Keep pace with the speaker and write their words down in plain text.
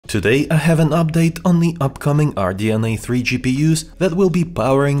Today I have an update on the upcoming RDNA 3 GPUs that will be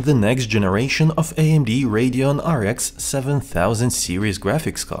powering the next generation of AMD Radeon RX 7000 series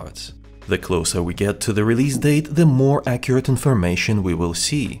graphics cards. The closer we get to the release date, the more accurate information we will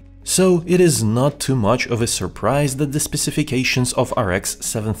see. So it is not too much of a surprise that the specifications of RX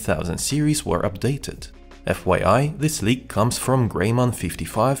 7000 series were updated. FYI, this leak comes from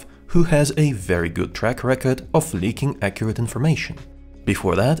Greymon55, who has a very good track record of leaking accurate information.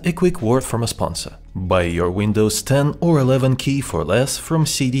 Before that, a quick word from a sponsor. Buy your Windows 10 or 11 key for less from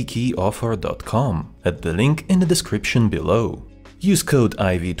cdkeyoffer.com at the link in the description below. Use code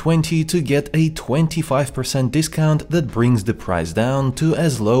IV20 to get a 25% discount that brings the price down to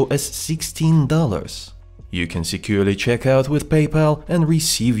as low as $16. You can securely check out with PayPal and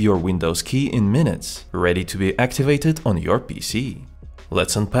receive your Windows key in minutes, ready to be activated on your PC.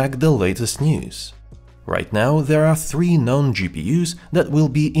 Let's unpack the latest news. Right now, there are 3 known GPUs that will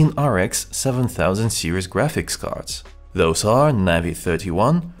be in RX 7000 series graphics cards. Those are Navi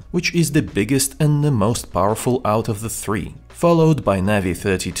 31, which is the biggest and the most powerful out of the 3, followed by Navi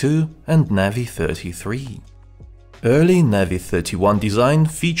 32 and Navi 33. Early Navi 31 design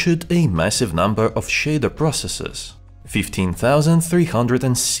featured a massive number of shader processors,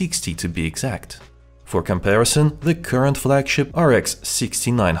 15,360 to be exact. For comparison, the current flagship RX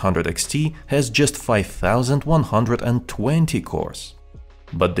 6900 XT has just 5,120 cores.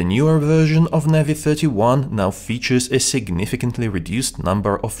 But the newer version of Navi 31 now features a significantly reduced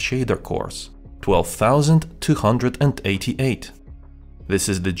number of shader cores, 12,288. This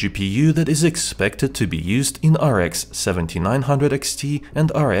is the GPU that is expected to be used in RX 7900 XT and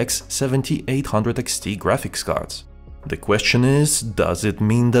RX 7800 XT graphics cards. The question is, does it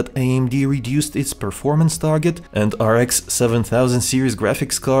mean that AMD reduced its performance target and RX 7000 series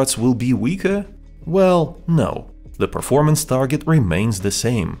graphics cards will be weaker? Well, no. The performance target remains the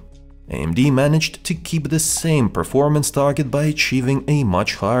same. AMD managed to keep the same performance target by achieving a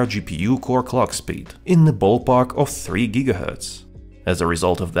much higher GPU core clock speed, in the ballpark of 3 GHz. As a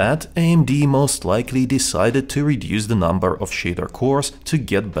result of that, AMD most likely decided to reduce the number of shader cores to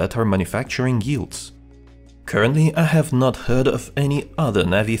get better manufacturing yields. Currently, I have not heard of any other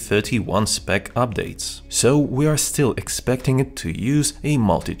Navi 31 spec updates, so we are still expecting it to use a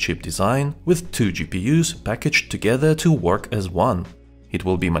multi-chip design with 2 GPUs packaged together to work as one. It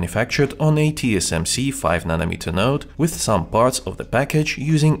will be manufactured on a TSMC 5nm node, with some parts of the package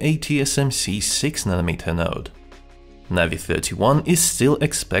using a TSMC 6nm node. Navi 31 is still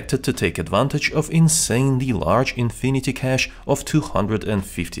expected to take advantage of insanely large infinity cache of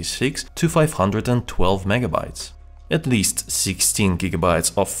 256 to 512 MB, at least 16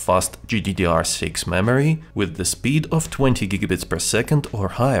 GB of fast GDDR6 memory with the speed of 20 gigabits per second or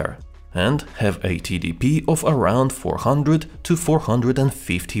higher, and have a TDP of around 400 to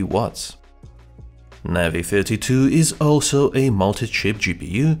 450 watts. Navi 32 is also a multi-chip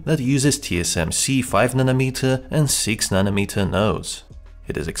GPU that uses TSMC 5nm and 6nm nodes.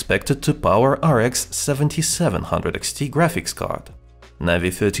 It is expected to power RX 7700 XT graphics card.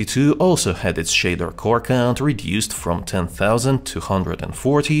 Navi 32 also had its shader core count reduced from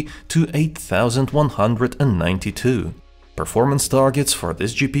 10,240 to 8,192. Performance targets for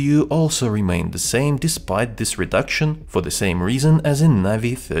this GPU also remain the same despite this reduction, for the same reason as in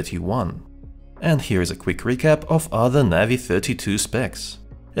Navi 31. And here is a quick recap of other Navi 32 specs.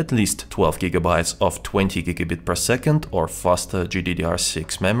 At least 12 GB of 20 gigabit per second or faster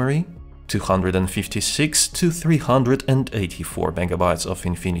GDDR6 memory, 256 to 384 MB of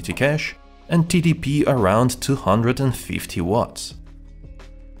infinity cache, and TDP around 250 watts.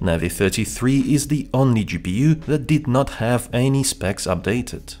 Navi 33 is the only GPU that did not have any specs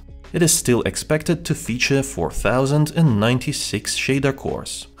updated. It is still expected to feature 4096 shader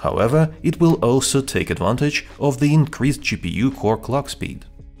cores. However, it will also take advantage of the increased GPU core clock speed.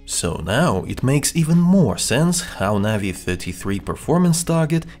 So now it makes even more sense how Navi 33 performance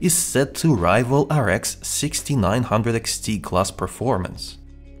target is set to rival RX 6900 XT class performance.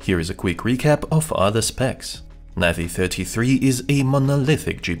 Here is a quick recap of other specs. Navi 33 is a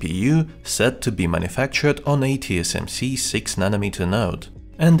monolithic GPU set to be manufactured on a TSMC 6nm node,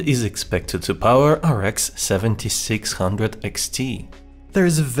 and is expected to power RX 7600 XT. There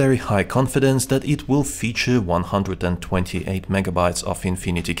is a very high confidence that it will feature 128 MB of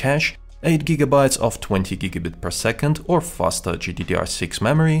infinity cache, 8 GB of 20 gigabit per second or faster GDDR6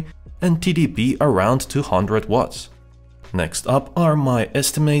 memory, and TDP around 200 watts. Next up are my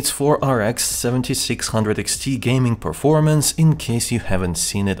estimates for RX 7600 XT gaming performance in case you haven't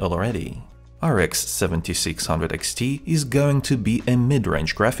seen it already. RX 7600 XT is going to be a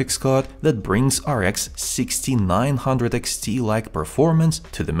mid-range graphics card that brings RX 6900 XT-like performance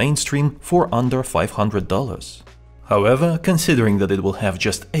to the mainstream for under $500. However, considering that it will have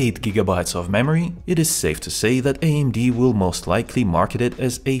just 8 GB of memory, it is safe to say that AMD will most likely market it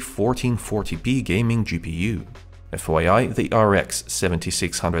as a 1440p gaming GPU. FYI, the RX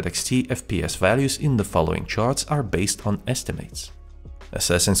 7600 XT FPS values in the following charts are based on estimates.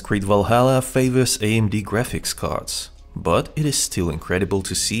 Assassin's Creed Valhalla favors AMD graphics cards, but it is still incredible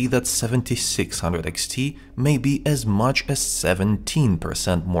to see that 7600 XT may be as much as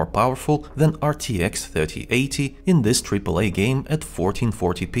 17% more powerful than RTX 3080 in this AAA game at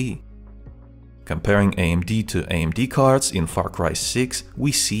 1440p. Comparing AMD to AMD cards in Far Cry 6,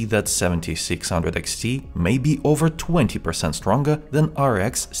 we see that 7600 XT may be over 20% stronger than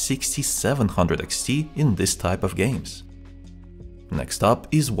RX 6700 XT in this type of games. Next up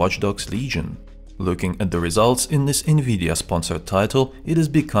is Watch Dogs Legion. Looking at the results in this Nvidia-sponsored title, it is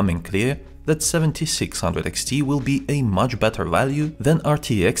becoming clear that 7600 XT will be a much better value than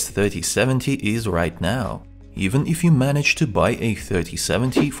RTX 3070 is right now, even if you manage to buy a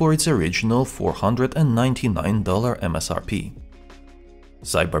 3070 for its original $499 MSRP.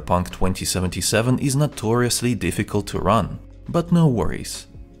 Cyberpunk 2077 is notoriously difficult to run, but no worries.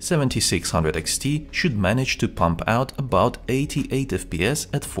 7600 XT should manage to pump out about 88 FPS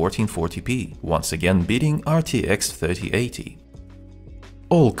at 1440p, once again beating RTX 3080.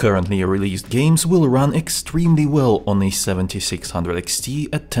 All currently released games will run extremely well on a 7600 XT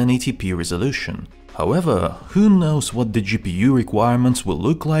at 1080p resolution. However, who knows what the GPU requirements will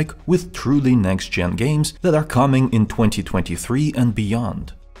look like with truly next-gen games that are coming in 2023 and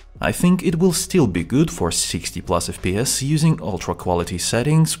beyond. I think it will still be good for 60+ FPS using ultra-quality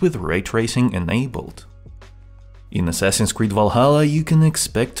settings with ray tracing enabled. In Assassin's Creed Valhalla, you can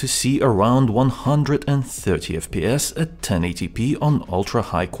expect to see around 130 FPS at 1080p on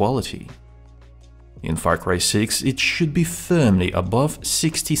ultra-high quality. In Far Cry 6, it should be firmly above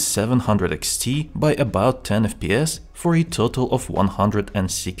 6700 XT by about 10 FPS for a total of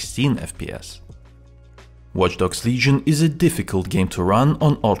 116 FPS. Watch Dogs Legion is a difficult game to run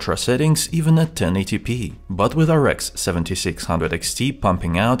on ultra settings even at 1080p, but with RX 7600 XT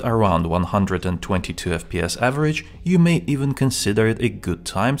pumping out around 122 FPS average, you may even consider it a good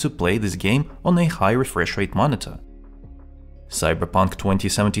time to play this game on a high refresh rate monitor. Cyberpunk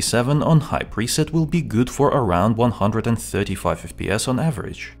 2077 on high preset will be good for around 135 FPS on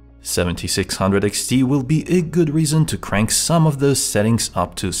average. 7600 XT will be a good reason to crank some of those settings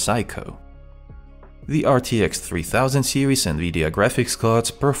up to psycho. The RTX 3000 series Nvidia graphics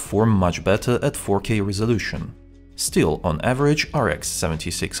cards perform much better at 4K resolution. Still, on average, RX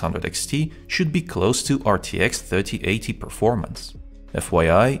 7600 XT should be close to RTX 3080 performance.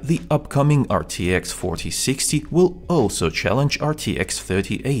 FYI, the upcoming RTX 4060 will also challenge RTX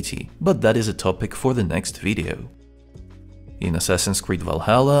 3080, but that is a topic for the next video. In Assassin's Creed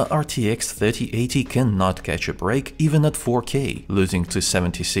Valhalla, RTX 3080 cannot catch a break even at 4K, losing to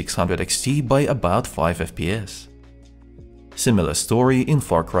 7600 XT by about 5 FPS. Similar story in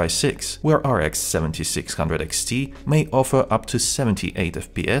Far Cry 6, where RX 7600 XT may offer up to 78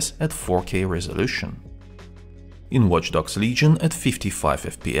 FPS at 4K resolution. In Watch Dogs Legion at 55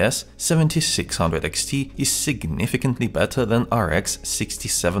 FPS, 7600 XT is significantly better than RX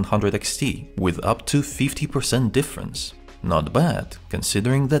 6700 XT, with up to 50% difference. Not bad,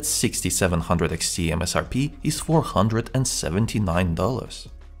 considering that 6700 XT MSRP is $479.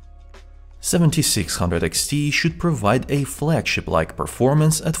 7600 XT should provide a flagship-like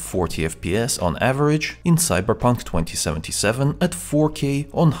performance at 40 FPS on average in Cyberpunk 2077 at 4K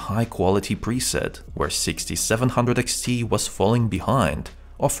on high-quality preset, where 6700 XT was falling behind,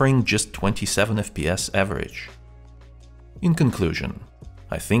 offering just 27 FPS average. In conclusion,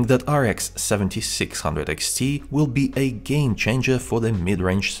 I think that RX 7600 XT will be a game-changer for the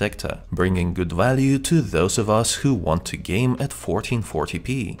mid-range sector, bringing good value to those of us who want to game at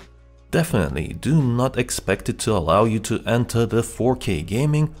 1440p. Definitely do not expect it to allow you to enter the 4K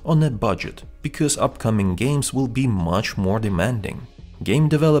gaming on a budget, because upcoming games will be much more demanding. Game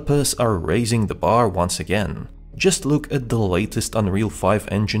developers are raising the bar once again. Just look at the latest Unreal 5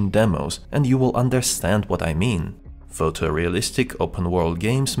 engine demos and you will understand what I mean. Photorealistic open-world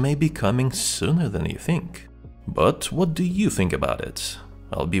games may be coming sooner than you think. But what do you think about it?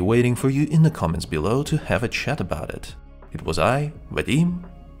 I'll be waiting for you in the comments below to have a chat about it. It was I, Vadim.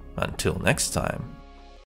 Until next time.